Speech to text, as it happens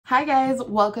Hi guys,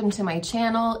 welcome to my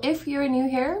channel. If you're new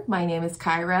here, my name is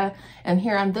Kyra, and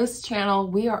here on this channel,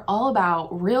 we are all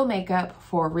about real makeup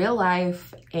for real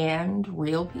life and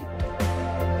real people.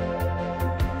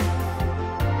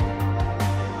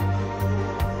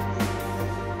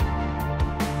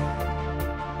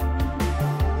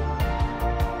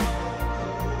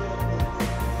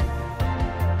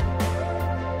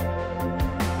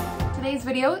 Today's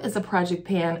video is a project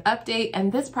pan update,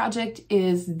 and this project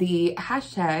is the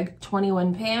hashtag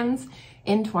 21 pans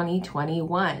in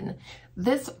 2021.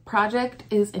 This project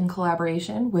is in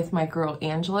collaboration with my girl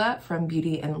Angela from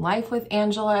Beauty and Life with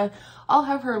Angela. I'll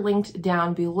have her linked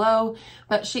down below,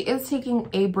 but she is taking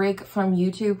a break from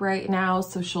YouTube right now,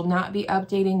 so she'll not be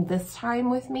updating this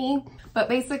time with me. But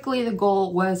basically the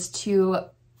goal was to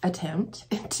attempt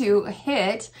to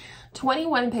hit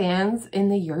 21 pans in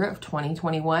the year of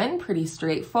 2021. Pretty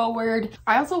straightforward.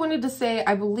 I also wanted to say,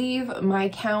 I believe my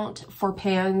count for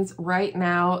pans right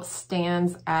now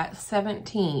stands at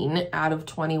 17 out of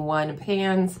 21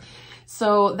 pans.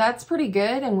 So that's pretty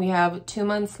good, and we have 2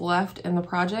 months left in the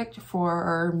project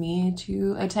for me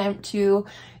to attempt to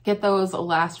get those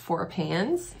last 4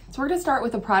 pans. So we're gonna start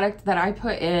with a product that I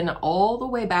put in all the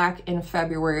way back in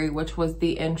February, which was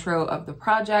the intro of the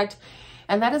project.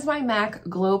 And that is my MAC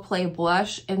Glow Play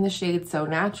Blush in the shade So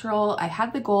Natural. I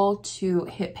had the goal to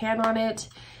hit pan on it,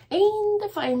 and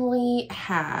finally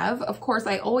have. Of course,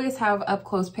 I always have up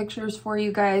close pictures for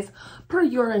you guys per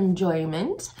your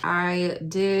enjoyment. I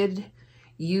did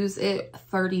use it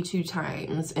 32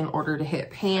 times in order to hit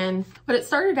pan, but it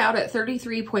started out at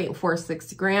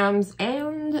 33.46 grams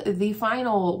and the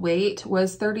final weight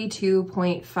was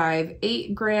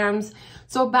 32.58 grams.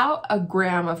 So about a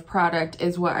gram of product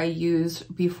is what I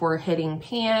used before hitting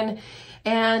pan.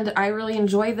 And I really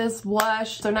enjoy this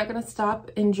blush, so I'm not gonna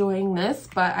stop enjoying this,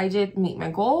 but I did meet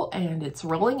my goal and it's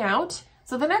rolling out.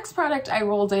 So the next product I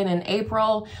rolled in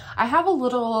April. I have a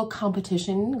little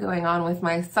competition going on with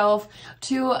myself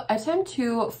to attempt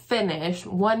to finish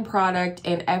one product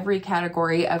in every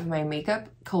category of my makeup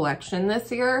collection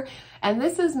this year. And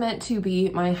this is meant to be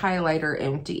my highlighter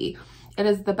empty. It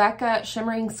is the Becca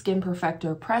Shimmering Skin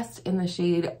Perfector pressed in the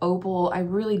shade Opal. I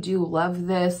really do love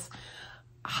this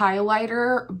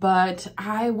highlighter, but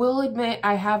I will admit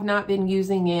I have not been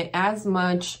using it as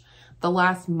much the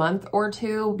last month or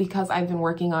two because I've been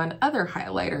working on other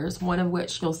highlighters, one of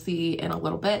which you'll see in a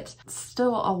little bit.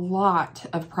 Still a lot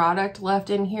of product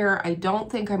left in here. I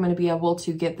don't think I'm going to be able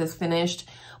to get this finished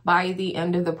by the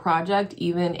end of the project,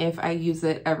 even if I use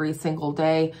it every single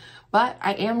day. But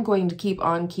I am going to keep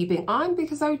on keeping on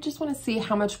because I just want to see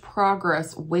how much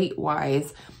progress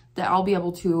weight-wise that I'll be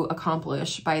able to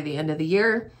accomplish by the end of the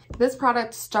year. This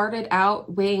product started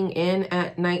out weighing in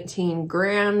at 19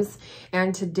 grams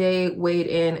and today weighed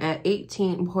in at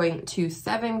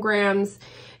 18.27 grams.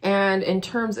 And in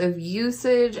terms of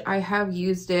usage, I have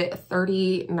used it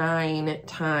 39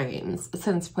 times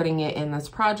since putting it in this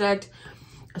project.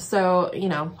 So, you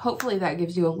know, hopefully that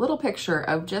gives you a little picture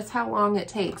of just how long it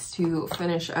takes to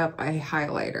finish up a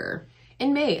highlighter.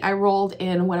 In May, I rolled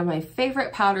in one of my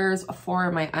favorite powders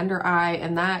for my under eye,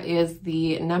 and that is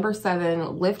the No.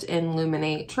 7 Lift and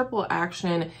Luminate Triple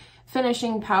Action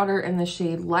Finishing Powder in the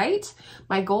shade Light.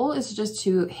 My goal is just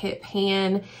to hit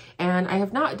pan, and I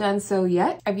have not done so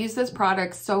yet. I've used this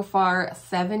product so far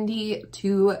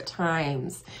 72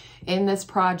 times in this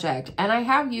project, and I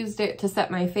have used it to set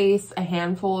my face a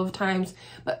handful of times,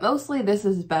 but mostly this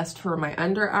is best for my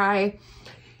under eye.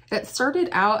 It started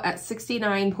out at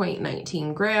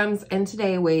 69.19 grams and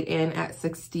today weighed in at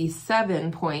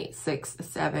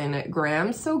 67.67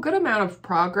 grams. So good amount of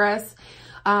progress.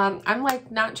 I'm like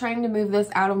not trying to move this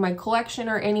out of my collection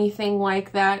or anything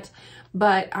like that,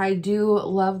 but I do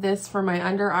love this for my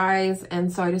under eyes,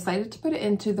 and so I decided to put it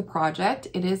into the project.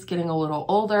 It is getting a little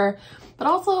older, but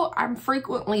also I'm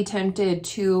frequently tempted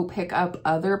to pick up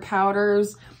other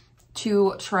powders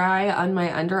to try on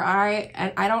my under eye,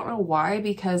 and I don't know why,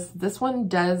 because this one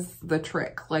does the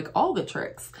trick, like all the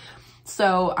tricks.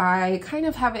 So I kind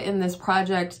of have it in this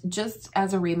project just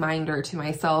as a reminder to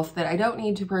myself that I don't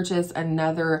need to purchase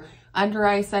another under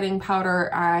eye setting powder.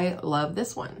 I love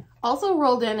this one. Also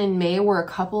rolled in May were a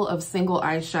couple of single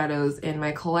eyeshadows in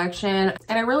my collection,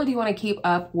 and I really do want to keep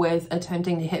up with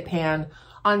attempting to hit pan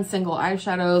on single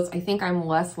eyeshadows. I think I'm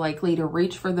less likely to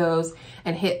reach for those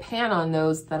and hit pan on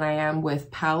those than I am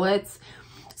with palettes.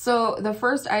 So the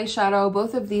first eyeshadow,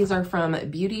 both of these are from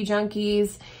Beauty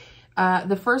Junkies.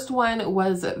 The first one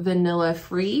was Vanilla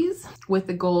Freeze with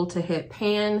the goal to hit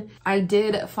pan. I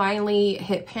did finally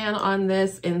hit pan on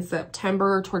this in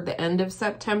September, toward the end of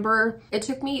September. It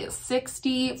took me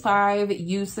 65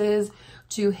 uses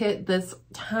to hit this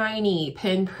tiny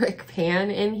pinprick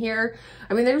pan in here.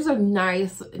 I mean, there's a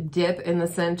nice dip in the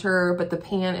center, but the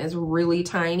pan is really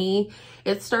tiny.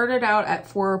 It started out at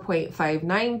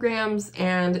 4.59 grams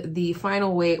and the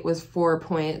final weight was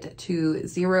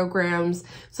 4.20 grams.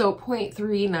 So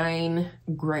 0.39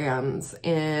 grams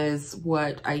is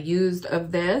what I used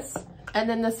of this. And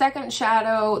then the second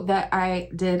shadow that I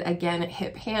did again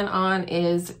hit pan on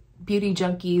is Beauty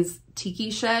Junkie's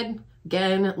Tiki Shed.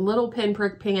 Again, little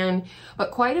pinprick pan,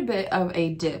 but quite a bit of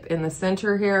a dip in the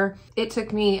center here. It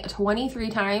took me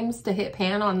 23 times to hit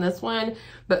pan on this one,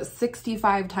 but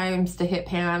 65 times to hit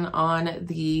pan on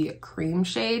the cream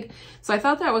shade. So I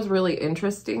thought that was really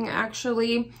interesting,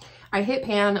 actually. I hit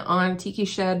pan on Tiki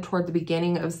Shed toward the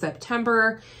beginning of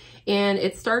September, and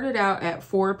it started out at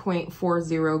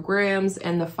 4.40 grams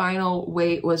and the final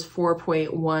weight was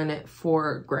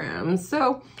 4.14 grams.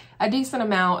 So a decent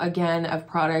amount again of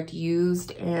product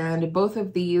used, and both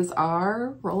of these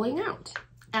are rolling out.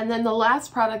 And then the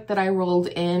last product that I rolled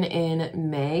in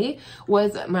May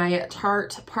was my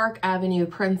Tarte Park Avenue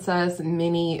Princess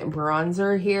Mini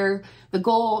Bronzer here. The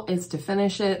goal is to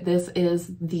finish it. This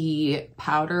is the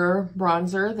powder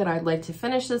bronzer that I'd like to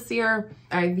finish this year.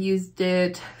 I've used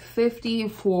it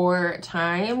 54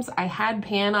 times. I had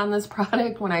pan on this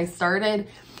product when I started,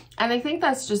 and I think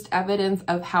that's just evidence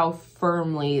of how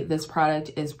firmly this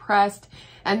product is pressed.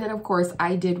 And then of course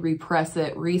I did repress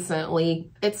it recently.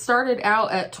 It started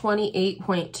out at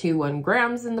 28.21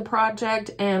 grams in the project,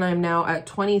 and I'm now at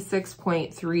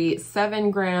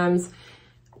 26.37 grams.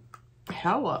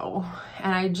 Hello.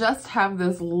 And I just have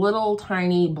this little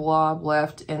tiny blob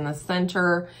left in the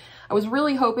center. I was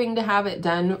really hoping to have it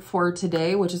done for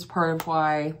today, which is part of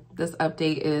why this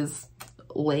update is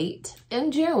late.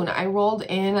 In June, I rolled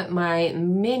in my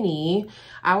mini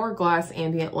Hourglass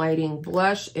Ambient Lighting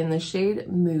Blush in the shade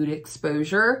Mood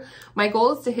Exposure. My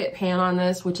goal is to hit pan on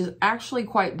this, which is actually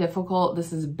quite difficult.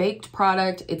 This is a baked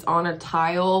product. It's on a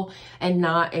tile and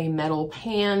not a metal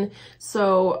pan.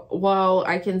 So while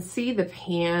I can see the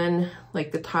pan,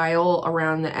 like the tile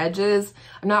around the edges,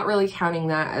 I'm not really counting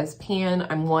that as pan.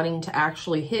 I'm wanting to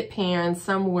actually hit pan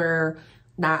somewhere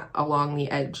not along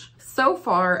the edge. So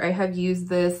far, I have used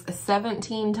this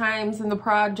 17 times in the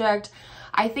project.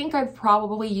 I think I've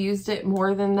probably used it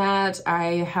more than that.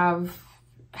 I have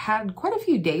had quite a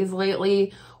few days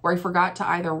lately where I forgot to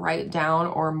either write down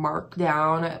or mark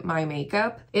down my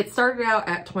makeup. It started out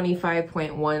at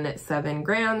 25.17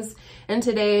 grams and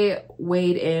today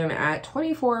weighed in at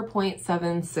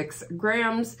 24.76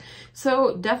 grams.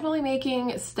 So definitely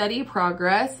making steady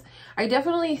progress. I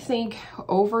definitely think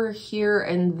over here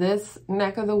in this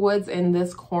neck of the woods, in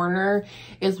this corner,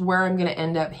 is where I'm gonna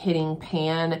end up hitting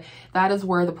pan. That is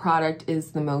where the product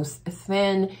is the most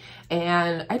thin.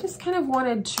 And I just kind of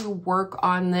wanted to work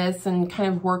on this and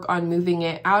kind of work on moving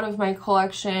it out of my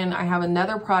collection. I have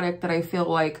another product that I feel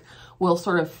like will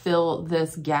sort of fill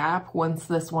this gap once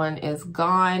this one is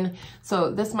gone.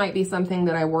 So this might be something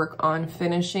that I work on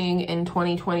finishing in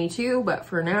 2022, but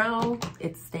for now,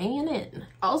 it's staying in.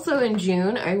 Also in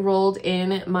June, I rolled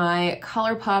in my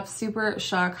ColourPop Super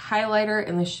Shock Highlighter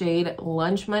in the shade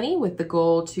Lunch Money with the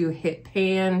goal to hit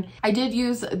pan. I did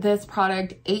use this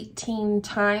product 18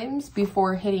 times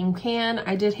before hitting pan.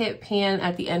 I did hit pan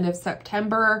at the end of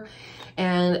September,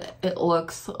 and it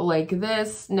looks like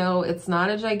this. No, it's not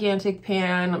a gigantic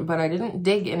pan, but I didn't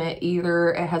dig in it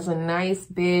either. It has a nice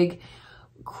big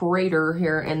crater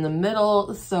here in the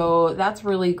middle, so that's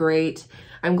really great.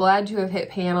 I'm glad to have hit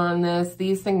pan on this.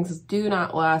 These things do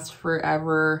not last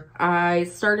forever. I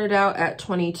started out at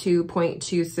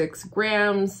 22.26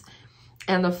 grams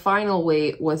and the final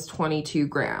weight was 22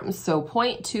 grams. So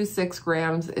 0.26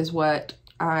 grams is what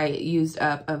I used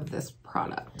up of this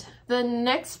product. The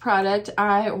next product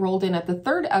I rolled in at the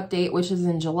third update, which is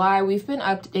in July. We've been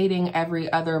updating every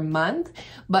other month,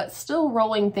 but still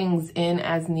rolling things in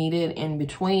as needed in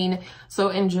between. So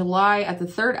in July, at the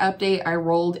third update, I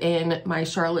rolled in my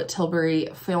Charlotte Tilbury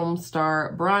Film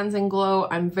Star Bronze and Glow.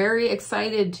 I'm very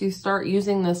excited to start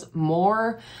using this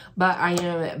more, but I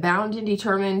am bound and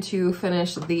determined to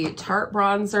finish the Tarte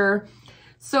bronzer.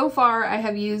 So far, I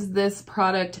have used this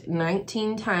product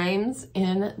 19 times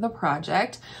in the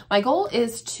project. My goal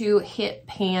is to hit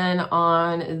pan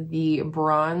on the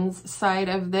bronze side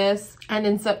of this. And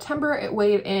in September, it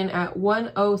weighed in at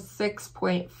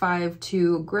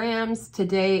 106.52 grams.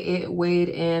 Today, it weighed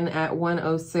in at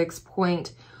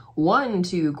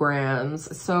 106.12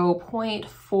 grams. So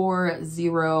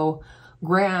 0.40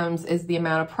 grams is the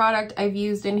amount of product I've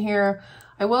used in here.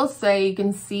 I will say you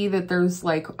can see that there's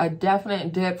like a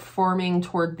definite dip forming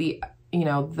toward the you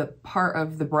know, the part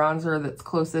of the bronzer that's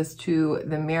closest to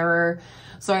the mirror.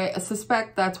 So I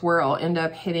suspect that's where I'll end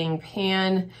up hitting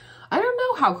pan. I don't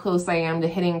know how close I am to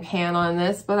hitting pan on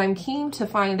this, but I'm keen to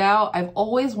find out. I've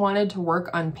always wanted to work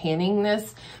on panning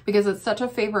this because it's such a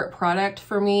favorite product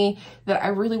for me that I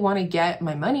really want to get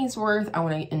my money's worth. I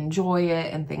want to enjoy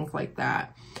it and things like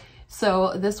that.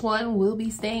 So this one will be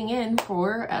staying in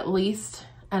for at least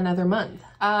another month.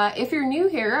 If you're new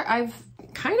here, I've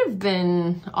kind of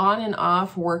been on and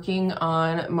off working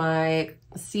on my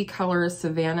C Color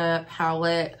Savannah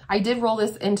palette. I did roll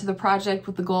this into the project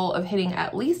with the goal of hitting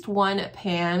at least one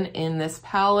pan in this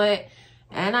palette,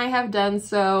 and I have done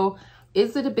so.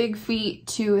 Is it a big feat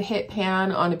to hit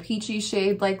pan on a peachy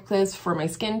shade like this for my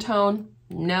skin tone?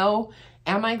 No.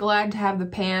 Am I glad to have the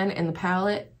pan in the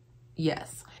palette?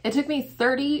 Yes. It took me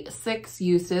 36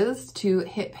 uses to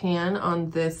hit pan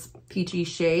on this peachy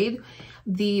shade.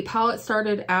 The palette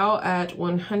started out at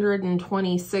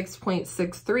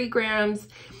 126.63 grams,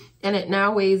 and it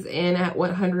now weighs in at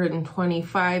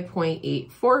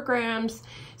 125.84 grams.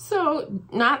 So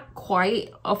not quite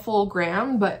a full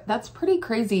gram, but that's pretty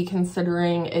crazy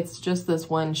considering it's just this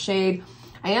one shade.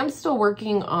 I am still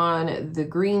working on the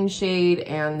green shade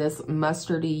and this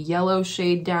mustardy yellow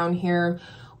shade down here,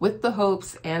 with the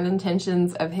hopes and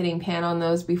intentions of hitting pan on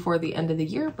those before the end of the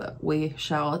year, but we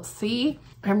shall see.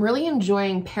 I'm really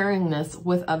enjoying pairing this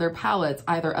with other palettes,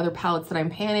 either other palettes that I'm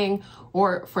panning,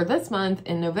 or for this month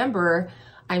in November,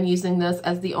 I'm using this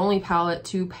as the only palette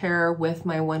to pair with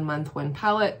my 1 month 1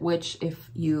 palette, which, if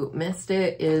you missed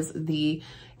it, is the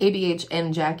ABH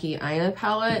and Jackie Aina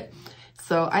palette.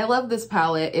 So I love this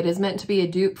palette. It is meant to be a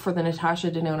dupe for the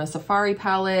Natasha Denona Safari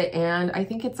palette, and I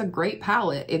think it's a great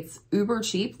palette. It's uber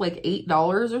cheap, like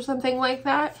 $8 or something like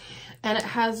that. And it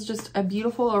has just a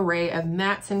beautiful array of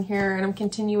mattes in here, and I'm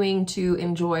continuing to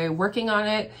enjoy working on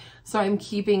it. So I'm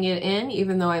keeping it in,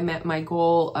 even though I met my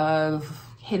goal of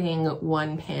hitting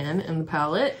one pan in the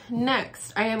palette.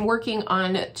 Next, I am working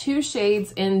on 2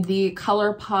 shades in the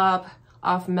ColourPop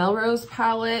Off Melrose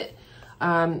palette.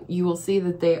 You will see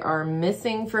that they are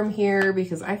missing from here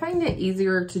because I find it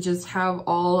easier to just have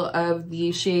all of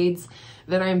the shades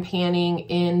that I'm panning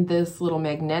in this little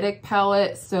magnetic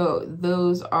palette. So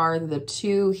those are the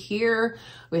 2 here.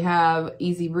 We have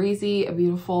Easy Breezy, a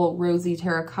beautiful rosy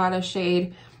terracotta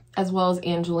shade, as well as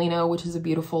Angelino, which is a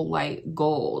beautiful light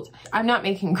gold. I'm not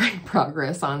making great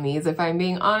progress on these, if I'm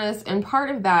being honest, and part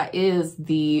of that is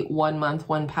the 1 month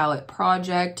 1 palette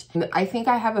project. I think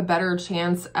I have a better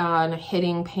chance on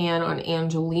hitting pan on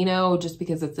Angelino just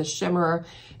because it's a shimmer.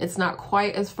 It's not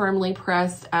quite as firmly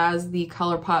pressed as the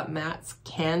ColourPop mattes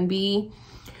can be.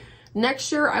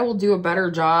 Next year, I will do a better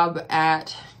job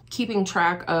at keeping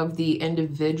track of the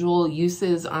individual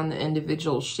uses on the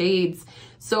individual shades.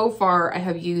 So far, I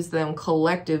have used them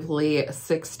collectively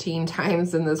 16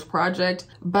 times in this project,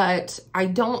 but I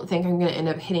don't think I'm gonna end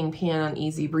up hitting pan on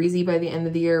Easy Breezy by the end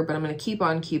of the year, but I'm gonna keep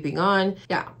on keeping on.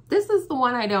 Yeah, this is the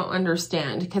one I don't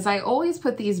understand because I always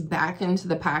put these back into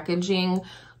the packaging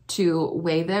to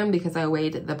weigh them because I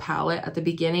weighed the palette at the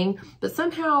beginning, but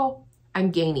somehow I'm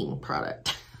gaining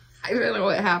product. I don't know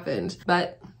what happened,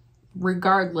 but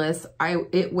regardless,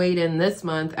 it weighed in this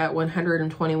month at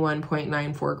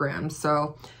 121.94 grams.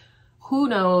 So who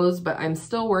knows, but I'm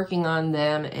still working on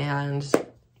them, and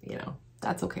you know,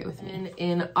 that's okay with me. And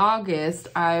in August,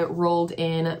 I rolled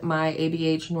in my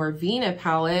ABH Norvina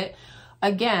palette,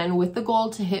 again, with the goal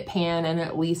to hit pan and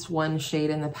at least 1 shade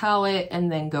in the palette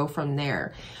and then go from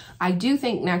there. I do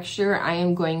think next year I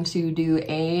am going to do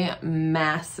a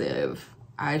massive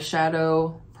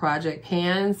eyeshadow project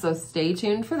pan, so stay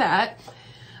tuned for that.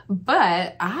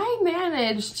 But I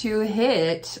managed to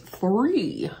hit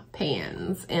 3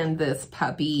 pans in this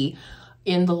puppy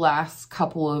in the last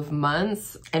couple of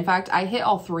months. In fact, I hit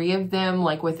all 3 of them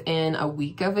like within a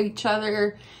week of each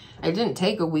other. I didn't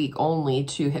take a week only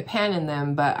to hit pan in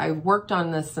them, but I worked on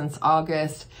this since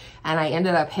August and I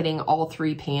ended up hitting all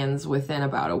 3 pans within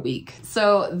about a week.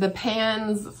 So the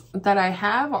pans that I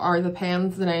have are the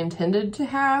pans that I intended to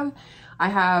have. I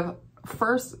have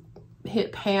first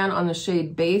hit pan on the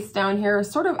shade Base down here,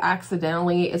 sort of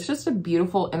accidentally. It's just a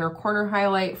beautiful inner corner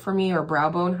highlight for me, or brow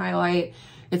bone highlight.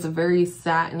 It's a very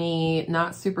satiny,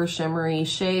 not super shimmery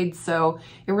shade, so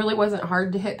it really wasn't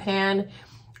hard to hit pan.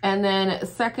 And then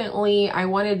secondly, I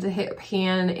wanted to hit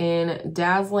pan in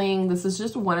Dazzling. This is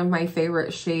just one of my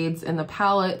favorite shades in the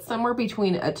palette, somewhere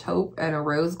between a taupe and a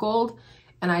rose gold.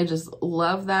 And I just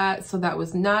love that, so that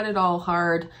was not at all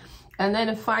hard. And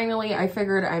then finally, I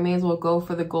figured I may as well go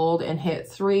for the gold and hit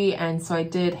 3. And so I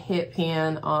did hit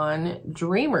pan on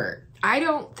Dreamer. I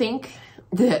don't think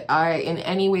that I, in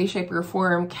any way, shape, or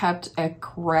form, kept a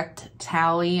correct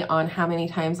tally on how many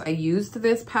times I used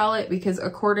this palette, because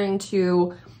according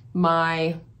to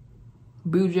my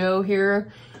Bujo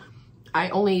here, I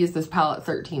only used this palette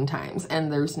 13 times,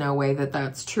 and there's no way that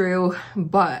that's true,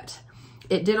 but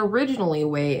it did originally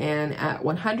weigh in at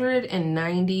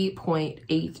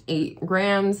 190.88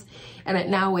 grams, and it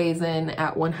now weighs in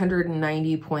at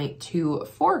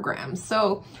 190.24 grams.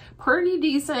 So pretty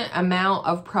decent amount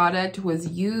of product was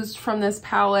used from this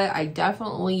palette. I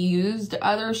definitely used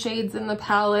other shades in the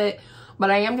palette,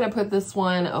 but I am going to put this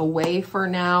one away for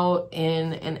now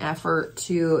in an effort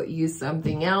to use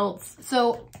something else.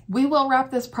 So we will wrap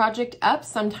this project up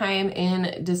sometime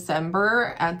in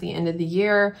December at the end of the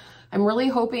year. I'm really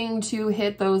hoping to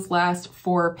hit those last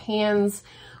 4 pans.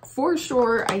 For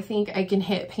sure, I think I can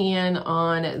hit pan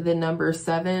on the number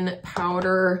 7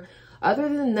 powder. Other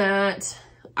than that,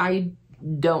 I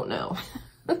don't know,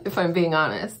 if I'm being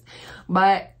honest.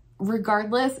 But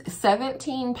regardless,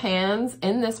 17 pans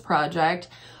in this project.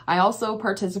 I also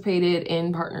participated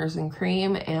in Partners in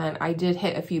Cream, and I did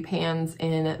hit a few pans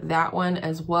in that one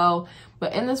as well.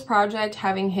 But in this project,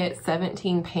 having hit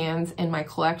 17 pans in my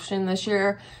collection this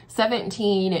year,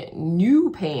 17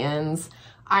 new pans,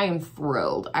 I am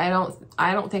thrilled. I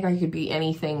don't think I could be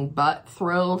anything but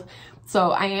thrilled.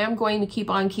 So I am going to keep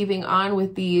on keeping on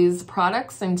with these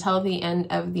products until the end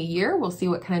of the year. We'll see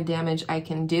what kind of damage I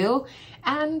can do.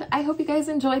 And I hope you guys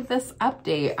enjoyed this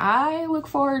update. I look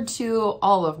forward to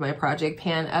all of my project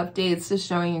pan updates, just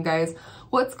showing you guys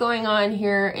what's going on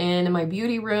here in my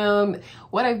beauty room,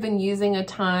 what I've been using a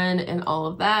ton, and all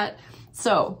of that.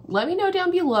 So let me know down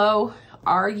below,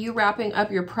 are you wrapping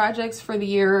up your projects for the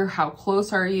year? How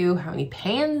close are you? How many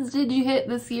pans did you hit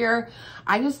this year?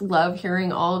 I just love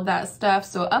hearing all of that stuff.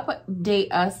 So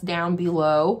update us down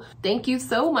below. Thank you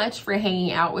so much for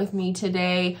hanging out with me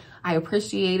today. I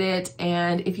appreciate it.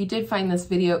 And if you did find this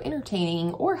video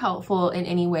entertaining or helpful in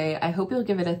any way, I hope you'll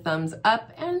give it a thumbs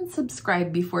up and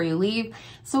subscribe before you leave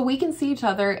so we can see each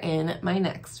other in my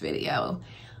next video.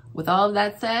 With all of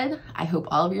that said, I hope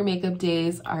all of your makeup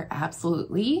days are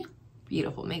absolutely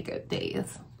beautiful makeup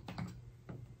days.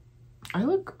 I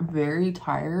look very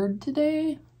tired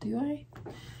today, do I?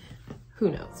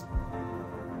 Who knows?